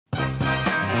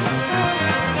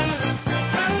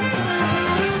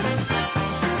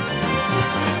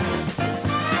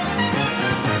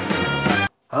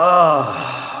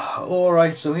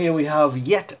Alright, so here we have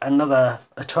yet another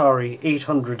Atari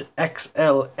 800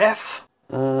 XLF.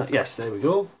 Yes, there we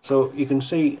go. So you can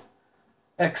see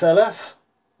XLF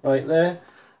right there,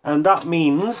 and that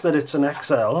means that it's an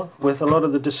XL with a lot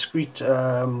of the discrete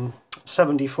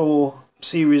 74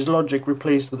 series logic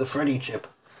replaced with a Freddy chip,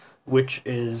 which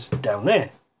is down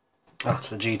there. That's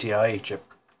the GTIA chip.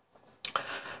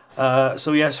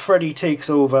 So yes, Freddy takes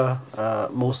over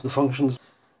most of the functions.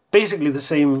 Basically the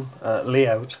same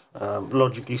layout,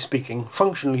 logically speaking,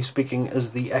 functionally speaking,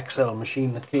 as the XL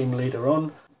machine that came later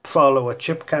on. Far lower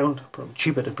chip count, probably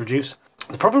cheaper to produce.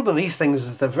 The problem with these things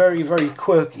is they're very, very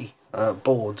quirky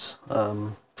boards.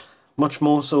 Much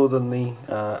more so than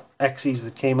the XEs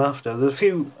that came after. There's a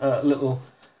few little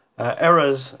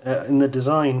errors in the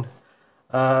design,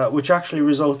 which actually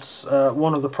results,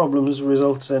 one of the problems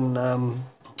results in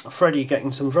Freddy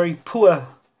getting some very poor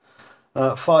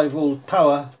 5-volt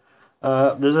power.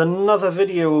 There's another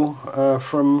video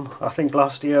from I think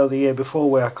last year or the year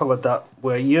before where I covered that,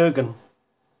 where Jürgen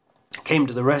came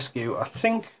to the rescue. I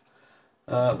think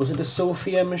was it a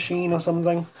Sophia machine or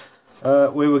something,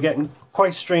 we were getting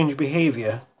quite strange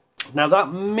behaviour. Now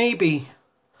that may be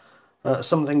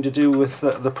something to do with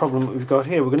the problem that we've got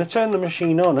here. We're going to turn the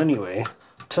machine on anyway.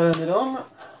 Turn it on,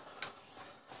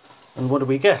 and what do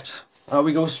we get?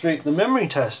 We go straight to the memory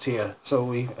test here. So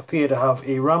we appear to have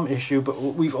a RAM issue, but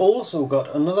we've also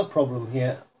got another problem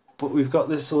here. But we've got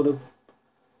this sort of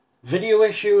video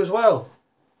issue as well.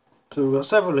 So we've got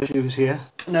several issues here.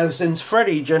 Now, since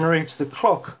Freddy generates the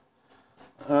clock,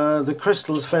 the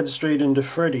crystal's fed straight into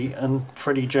Freddy, and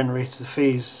Freddy generates the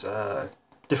phase,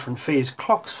 different phase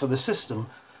clocks for the system.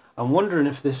 I'm wondering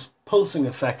if this pulsing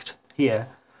effect here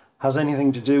has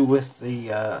anything to do with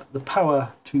the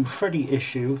power to Freddy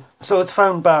issue. So it's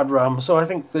found bad RAM. So I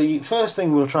think the first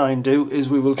thing we'll try and do is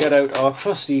we will get out our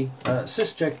trusty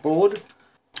syscheck board.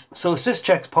 So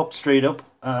syschecks pop straight up,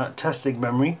 testing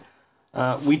memory.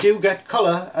 We do get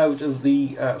colour out of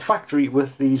the factory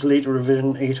with these later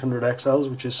revision 800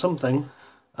 XLs, which is something.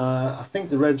 I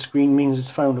think the red screen means it's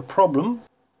found a problem.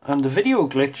 And the video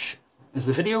glitch, is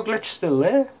the video glitch still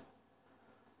there?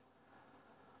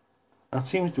 That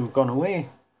seems to have gone away.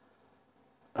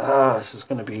 This is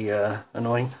going to be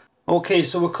annoying. Okay,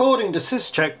 so according to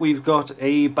syscheck, we've got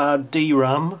a bad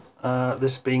DRAM,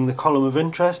 this being the column of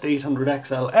interest, 800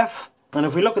 XLF. And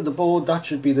if we look at the board, that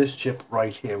should be this chip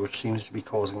right here, which seems to be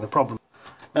causing the problem.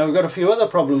 Now we've got a few other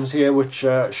problems here which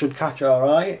should catch our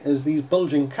eye, is these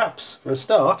bulging caps for a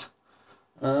start.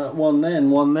 One there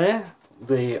and one there.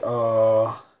 They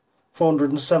are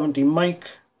 470 mic,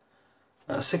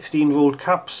 16 volt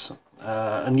caps.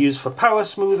 And used for power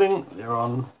smoothing. They're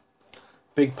on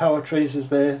big power traces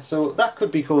there, so that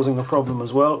could be causing a problem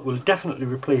as well. We'll definitely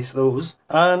replace those.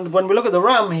 And when we look at the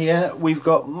RAM here, we've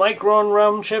got Micron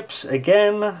RAM chips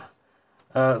again.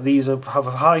 These have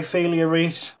a high failure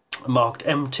rate, marked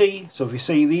MT, so if you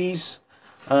see these,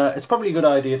 it's probably a good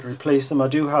idea to replace them. I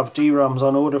do have DRAMs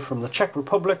on order from the Czech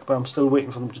Republic, but I'm still waiting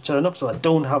for them to turn up, so I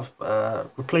don't have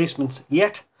replacements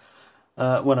yet.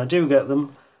 When I do get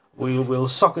them, we will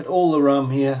socket all the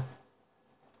RAM here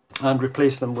and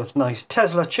replace them with nice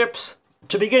Tesla chips.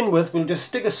 To begin with, we'll just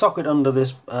stick a socket under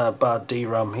this bad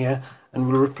DRAM here, and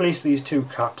we'll replace these two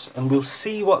caps, and we'll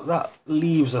see what that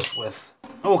leaves us with.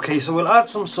 Okay, so we'll add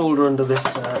some solder under this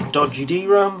dodgy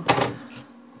DRAM,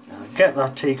 get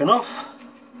that taken off,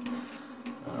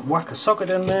 whack a socket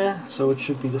in there, so it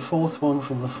should be the fourth one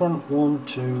from the front. 1,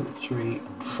 2, 3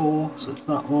 and 4, so it's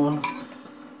that one.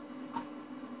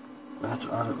 Let's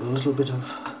add a little bit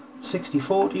of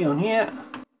 60/40 on here.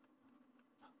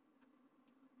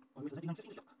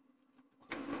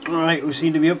 Alright, we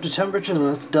seem to be up to temperature,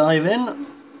 let's dive in.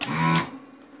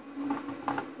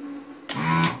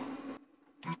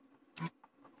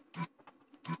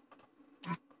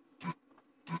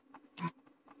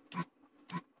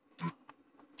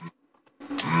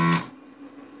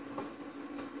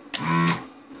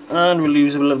 And we'll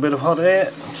use a little bit of hot air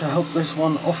to help this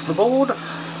one off the board.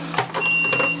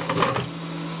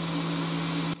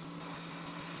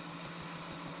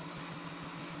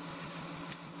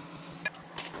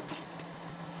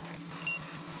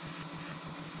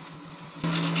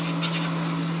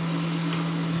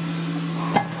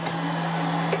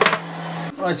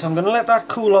 Right, so I'm going to let that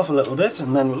cool off a little bit,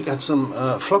 and then we'll get some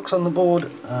flux on the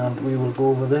board, and we will go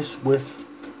over this with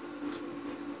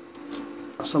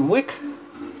some wick.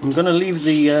 I'm going to leave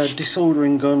the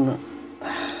desoldering gun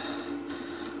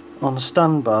on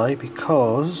standby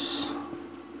because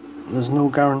there's no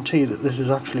guarantee that this is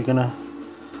actually going to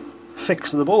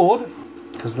fix the board,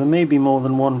 because there may be more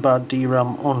than one bad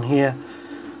DRAM on here.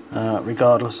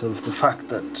 regardless of the fact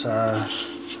that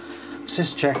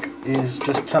SysCheck is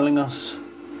just telling us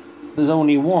there's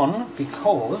only one,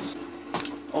 because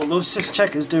although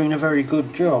SysCheck is doing a very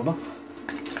good job,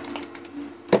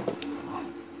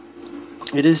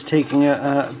 it is taking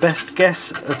a best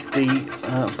guess at the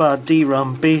bad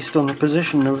DRAM based on the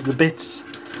position of the bits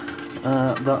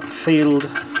that failed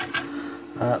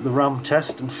the RAM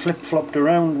test and flip-flopped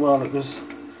around while it was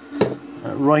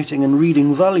writing and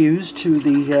reading values to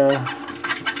the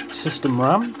system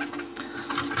RAM.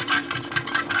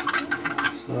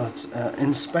 So let's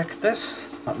inspect this.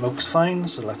 That looks fine,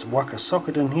 so let's whack a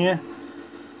socket in here.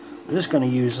 I'm just going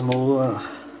to use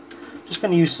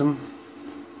some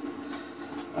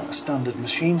standard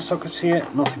machine sockets here,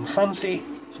 nothing fancy.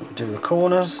 So we do the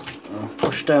corners,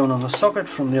 push down on the socket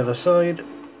from the other side,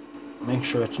 make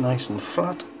sure it's nice and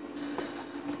flat,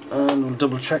 and we'll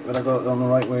double check that I got it on the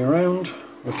right way around,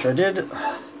 which I did,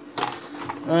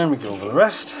 and we go over the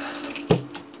rest.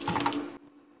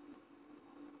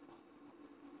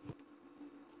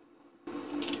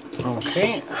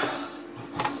 Okay,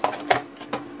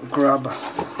 grab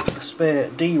a spare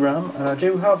DRAM, and I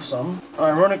do have some.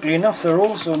 Ironically enough, they're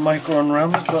also Micron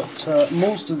RAMs, but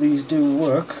most of these do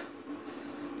work.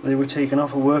 They were taken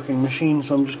off a working machine,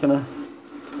 so I'm just going to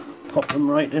pop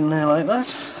them right in there like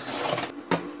that.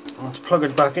 Let's plug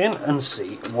it back in and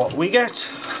see what we get.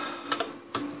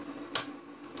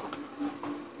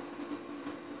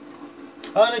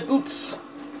 And it boots.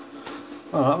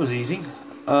 Oh, that was easy.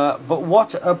 But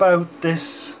what about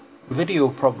this video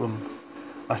problem?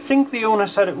 I think the owner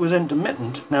said it was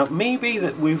intermittent. Now, maybe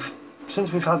that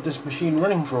since we've had this machine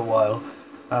running for a while,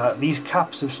 these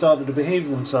caps have started to behave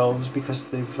themselves because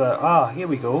they've... here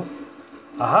we go.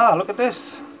 Aha, look at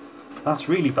this. That's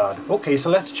really bad. Okay, so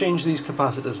let's change these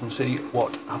capacitors and see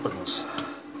what happens.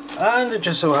 And it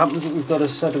just so happens that we've got a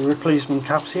set of replacement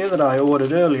caps here that I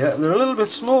ordered earlier. They're a little bit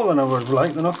smaller than I would have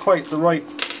liked. They're not quite the right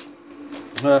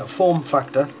form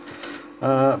factor,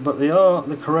 but they are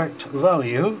the correct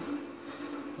value.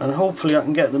 And hopefully I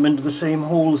can get them into the same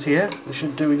holes here. They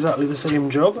should do exactly the same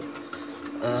job.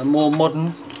 More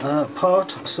modern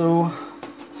part, so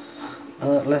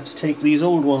let's take these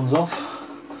old ones off.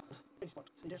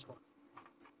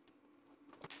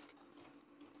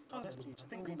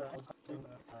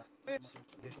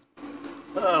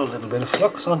 A little bit of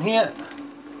flux on here,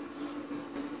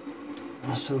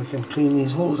 so we can clean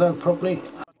these holes out properly.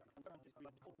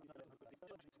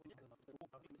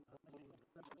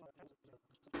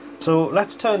 So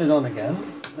let's turn it on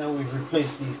again. Now we've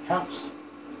replaced these caps,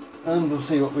 and we'll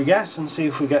see what we get and see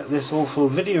if we get this awful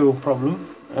video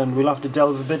problem, and we'll have to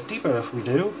delve a bit deeper if we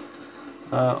do.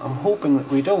 I'm hoping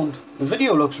that we don't. The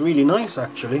video looks really nice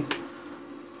actually.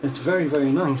 It's very,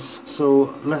 very nice.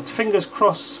 So let's fingers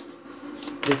crossed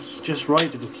it's just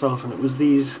righted itself and it was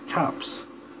these caps.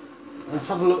 Let's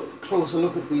have a closer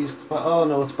look at these. Oh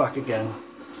no, it's back again.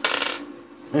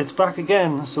 It's back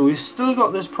again, so we've still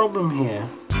got this problem here.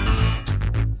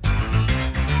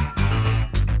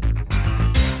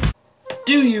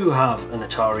 Do you have an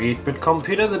Atari 8-bit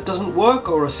computer that doesn't work,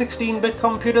 or a 16-bit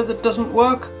computer that doesn't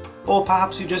work? Or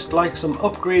perhaps you just like some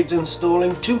upgrades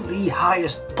installing to the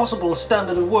highest possible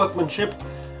standard of workmanship?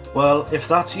 Well, if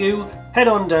that's you, head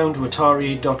on down to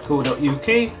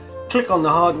atari.co.uk, click on the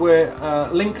hardware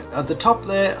link at the top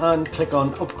there and click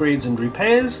on upgrades and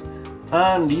repairs,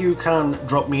 and you can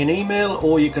drop me an email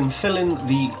or you can fill in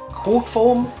the quote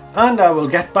form, and I will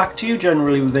get back to you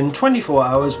generally within 24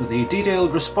 hours with a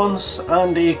detailed response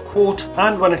and a quote.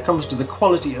 And when it comes to the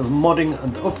quality of modding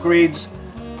and upgrades,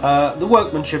 the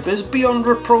workmanship is beyond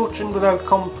reproach and without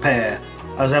compare,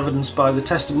 as evidenced by the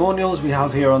testimonials we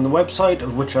have here on the website,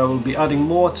 of which I will be adding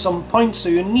more at some point, so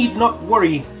you need not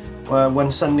worry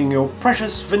when sending your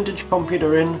precious vintage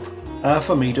computer in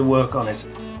for me to work on it.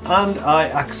 And I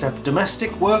accept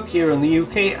domestic work here in the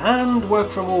UK and work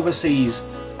from overseas,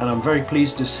 and I'm very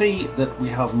pleased to see that we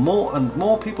have more and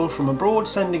more people from abroad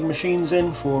sending machines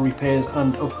in for repairs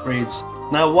and upgrades.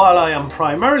 Now, while I am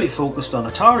primarily focused on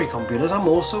Atari computers, I'm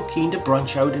also keen to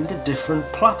branch out into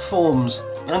different platforms.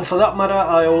 And for that matter,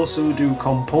 I also do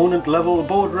component level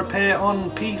board repair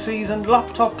on PCs and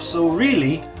laptops, so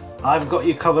really, I've got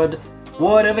you covered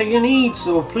whatever you need,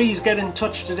 so please get in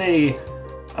touch today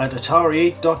at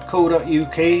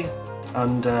atari8.co.uk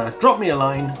and drop me a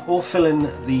line or fill in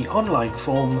the online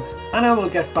form, and I will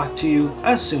get back to you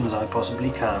as soon as I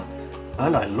possibly can.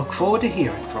 And I look forward to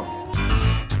hearing from you.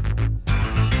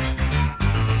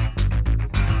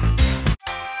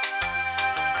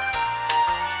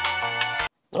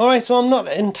 Alright, so I'm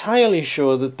not entirely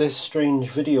sure that this strange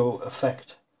video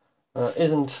effect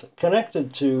isn't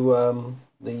connected to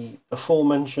the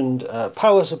aforementioned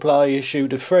power supply issue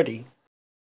to Freddy.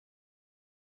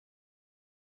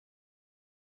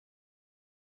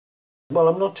 Well,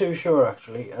 I'm not too sure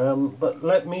actually, but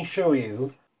let me show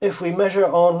you. If we measure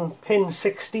on pin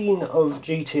 16 of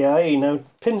GTIE, now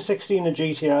pin 16 of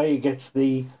GTIE gets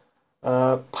the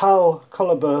PAL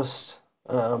colour burst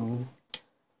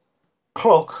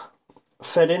clock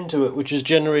fed into it, which is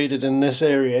generated in this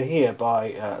area here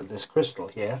by this crystal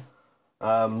here.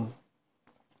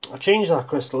 I changed that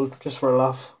crystal just for a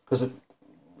laugh because it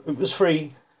was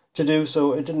free to do,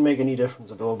 so it didn't make any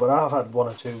difference at all. But I've had one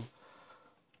or two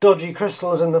dodgy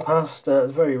crystals in the past.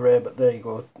 It's very rare, but there you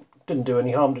go. Didn't do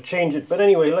any harm to change it. But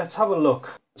anyway, let's have a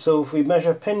look. So if we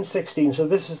measure pin 16, so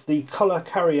this is the color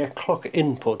carrier clock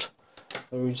input.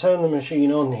 So we turn the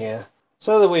machine on here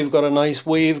so that we've got a nice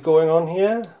wave going on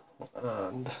here,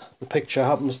 and the picture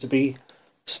happens to be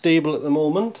stable at the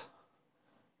moment.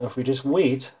 Now if we just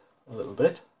wait a little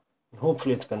bit, and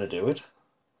hopefully it's going to do it.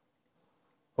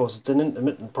 Of course it's an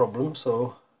intermittent problem,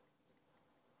 so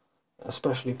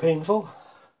especially painful.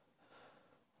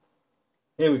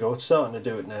 Here we go, it's starting to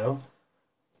do it now.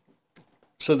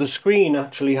 So the screen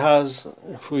actually has,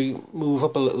 if we move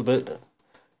up a little bit,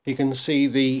 you can see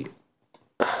the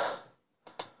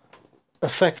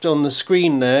effect on the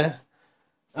screen there,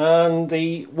 and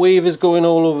the wave is going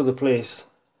all over the place.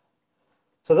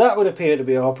 So that would appear to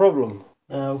be our problem.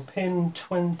 Now pin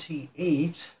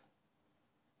 28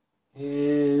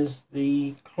 is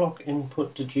the clock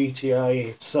input to GTIE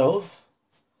itself.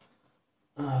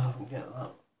 Get that.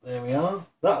 There we are.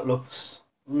 That looks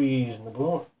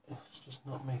reasonable. It's just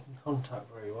not making contact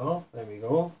very well. There we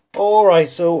go.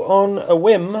 Alright, so on a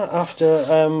whim,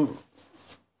 after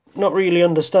not really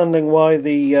understanding why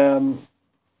the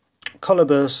colour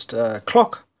burst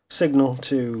clock signal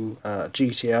to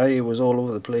GTIE was all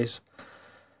over the place,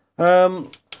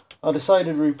 I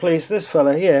decided to replace this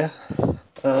fella here.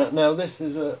 Now this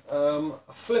is a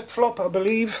flip-flop, I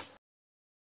believe.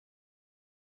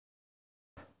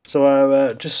 So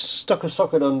I just stuck a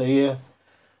socket under here,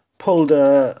 pulled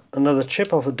another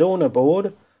chip off a donor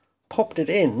board, popped it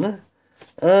in,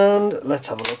 and let's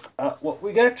have a look at what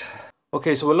we get.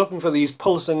 Okay, so we're looking for these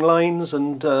pulsing lines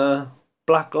and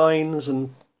black lines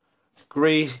and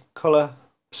grey colour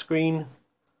screen,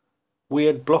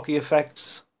 weird blocky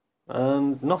effects,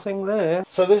 and nothing there.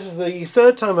 So this is the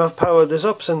third time I've powered this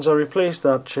up since I replaced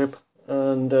that chip,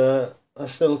 and I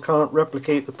still can't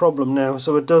replicate the problem now,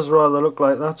 so it does rather look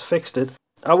like that's fixed it.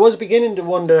 I was beginning to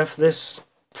wonder if this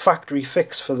factory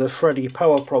fix for the Freddy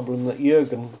power problem that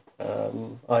Jürgen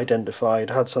identified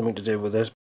had something to do with this.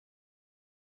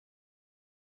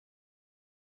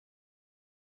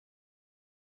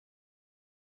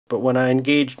 But when I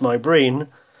engaged my brain,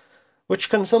 which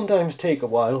can sometimes take a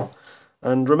while,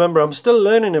 and remember I'm still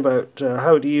learning about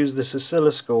how to use this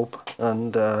oscilloscope,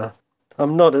 and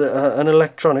I'm not an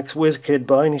electronics whiz kid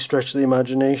by any stretch of the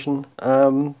imagination.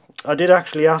 I did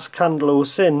actually ask Candlo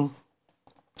Sin,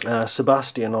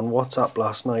 Sebastian, on WhatsApp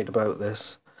last night about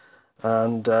this,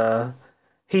 and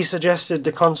he suggested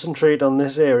to concentrate on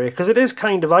this area because it is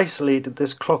kind of isolated,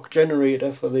 this clock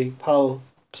generator for the PAL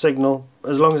signal.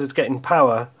 As long as it's getting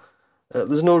power,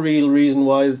 there's no real reason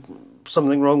why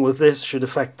something wrong with this should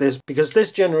affect this, because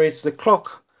this generates the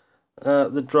clock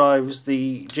that drives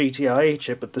the GTIA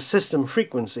chip at the system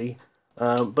frequency,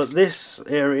 but this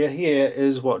area here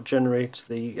is what generates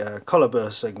the colour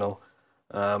burst signal.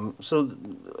 So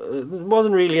there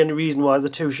wasn't really any reason why the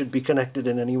two should be connected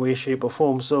in any way, shape or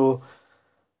form. So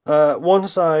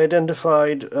once I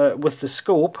identified with the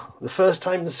scope, the first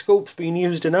time the scope's been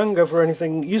used in anger for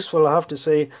anything useful, I have to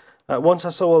say, once I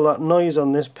saw all that noise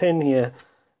on this pin here,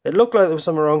 it looked like there was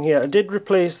something wrong here. I did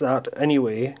replace that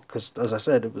anyway, because as I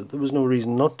said, there was no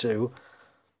reason not to.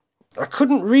 I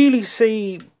couldn't really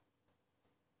see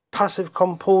passive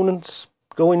components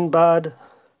going bad.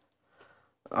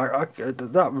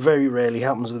 That very rarely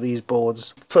happens with these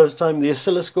boards. First time the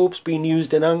oscilloscope's been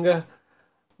used in anger.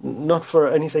 Not for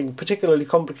anything particularly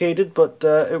complicated, but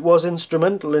it was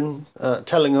instrumental in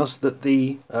telling us that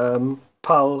the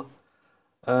PAL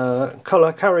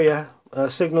colour carrier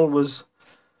signal was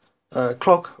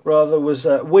clock rather was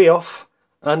way off,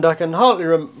 and I can hardly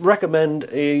recommend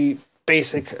a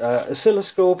basic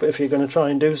oscilloscope if you're going to try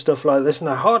and do stuff like this, and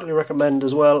I hardly recommend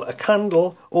as well a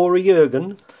Candle or a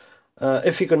Jürgen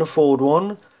if you can afford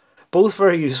one. Both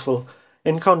very useful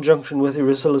in conjunction with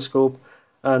your oscilloscope,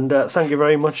 and thank you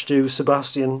very much to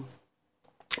Sebastian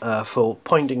for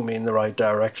pointing me in the right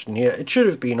direction here. It should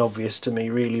have been obvious to me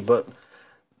really, but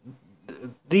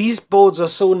these boards are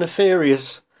so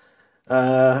nefarious.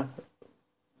 They're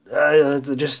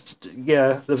just,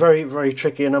 yeah, they're very, very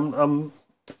tricky, and I'm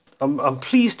I'm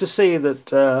pleased to say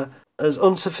that as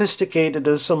unsophisticated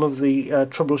as some of the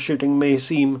troubleshooting may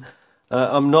seem,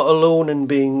 I'm not alone in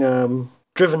being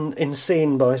driven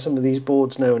insane by some of these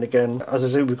boards now and again. As I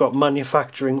say, we've got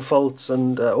manufacturing faults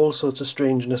and all sorts of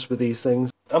strangeness with these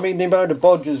things. I mean, the amount of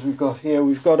bodges we've got here,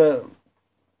 we've got a...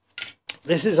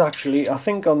 This is actually, I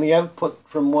think, on the output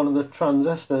from one of the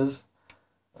transistors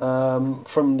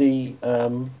from the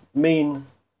main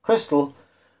crystal.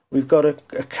 We've got a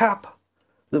cap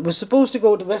that was supposed to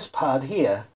go to this pad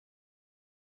here,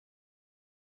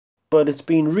 but it's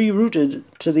been rerouted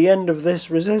to the end of this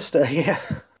resistor here.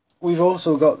 We've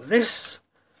also got this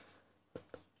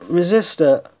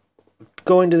resistor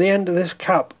going to the end of this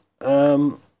cap.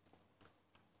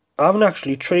 I haven't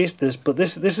actually traced this, but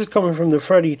this is coming from the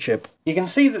Freddy chip. You can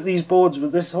see that these boards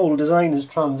with this whole design is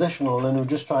transitional, and we're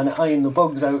just trying to iron the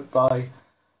bugs out by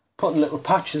putting little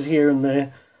patches here and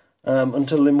there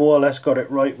until they more or less got it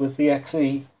right with the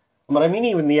XE. But I mean,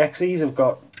 even the XEs have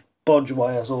got bodge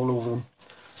wires all over them.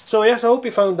 So yes, I hope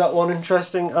you found that one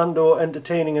interesting and or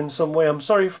entertaining in some way. I'm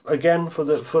sorry again for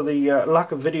the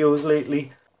lack of videos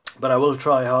lately, but I will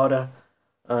try harder.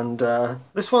 And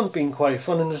this one's been quite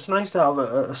fun, and it's nice to have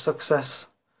a success.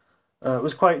 It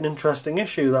was quite an interesting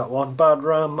issue, that one. Bad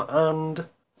RAM and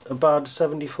a bad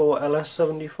 74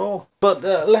 LS74. But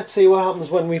let's see what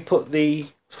happens when we put the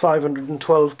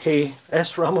 512k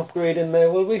SRAM upgrade in there,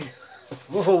 will we?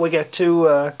 Before we get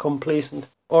too complacent.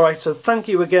 Alright, so thank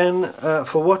you again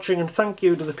for watching, and thank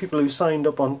you to the people who signed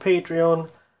up on Patreon.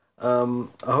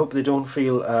 I hope they don't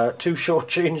feel too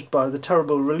shortchanged by the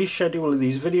terrible release schedule of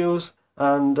these videos.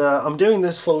 And I'm doing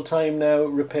this full time now,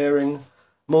 repairing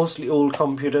mostly old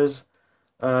computers,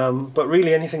 but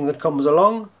really anything that comes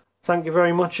along. Thank you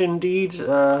very much indeed.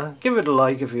 Give it a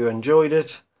like if you enjoyed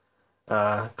it.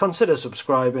 Consider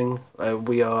subscribing.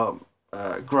 We are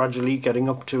gradually getting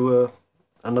up to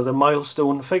another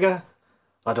milestone figure.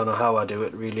 I don't know how I do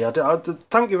it really.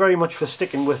 Thank you very much for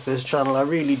sticking with this channel. I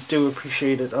really do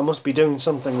appreciate it. I must be doing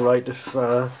something right if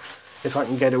I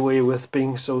can get away with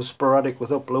being so sporadic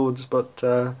with uploads, but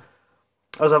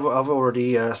as I've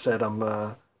already said,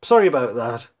 I'm sorry about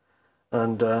that,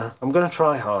 and I'm going to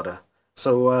try harder.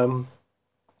 So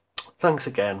thanks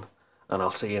again, and I'll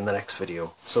see you in the next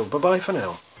video. So bye bye for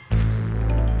now.